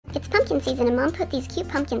It's pumpkin season and Mom put these cute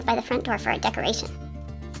pumpkins by the front door for a decoration.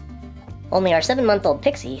 Only our 7-month-old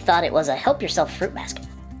Pixie thought it was a help-yourself fruit basket.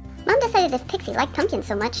 Mom decided if Pixie liked pumpkins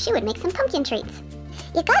so much, she would make some pumpkin treats.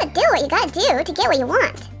 You gotta do what you gotta do to get what you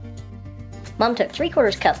want. Mom took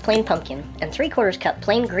 3/4 cup plain pumpkin and 3/4 cup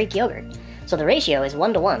plain Greek yogurt, so the ratio is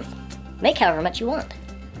 1:1. Make however much you want.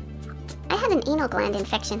 I had an anal gland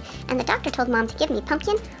infection, and the doctor told Mom to give me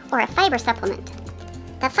pumpkin or a fiber supplement.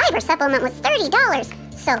 The fiber supplement was $30,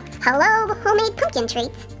 so hello, homemade pumpkin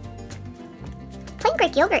treats. Plain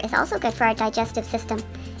Greek yogurt is also good for our digestive system.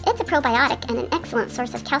 It's a probiotic and an excellent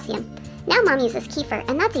source of calcium. Now Mom uses kefir,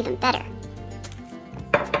 and that's even better.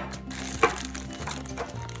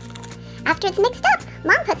 After it's mixed up,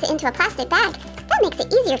 Mom puts it into a plastic bag. That makes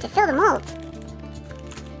it easier to fill the molds.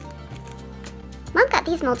 Mom got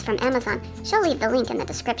these molds from Amazon. She'll leave the link in the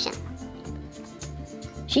description.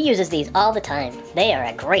 She uses these all the time. They are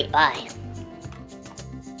a great buy.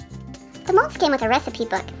 The molds came with a recipe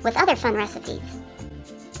book with other fun recipes.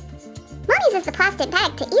 Mom uses the plastic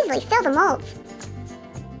bag to easily fill the molds.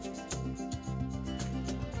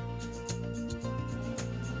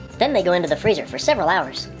 Then they go into the freezer for several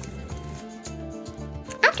hours.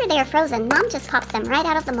 After they are frozen, Mom just pops them right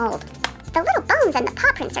out of the mold. The little bones and the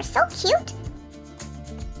paw prints are so cute.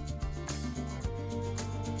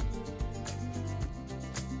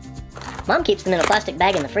 Mom keeps them in a plastic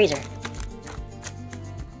bag in the freezer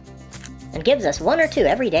and gives us 1 or 2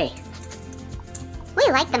 every day. We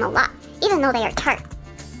like them a lot, even though they are tart.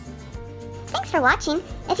 Thanks for watching.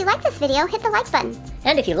 If you like this video, hit the like button.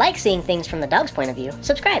 And if you like seeing things from the dog's point of view,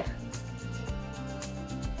 subscribe.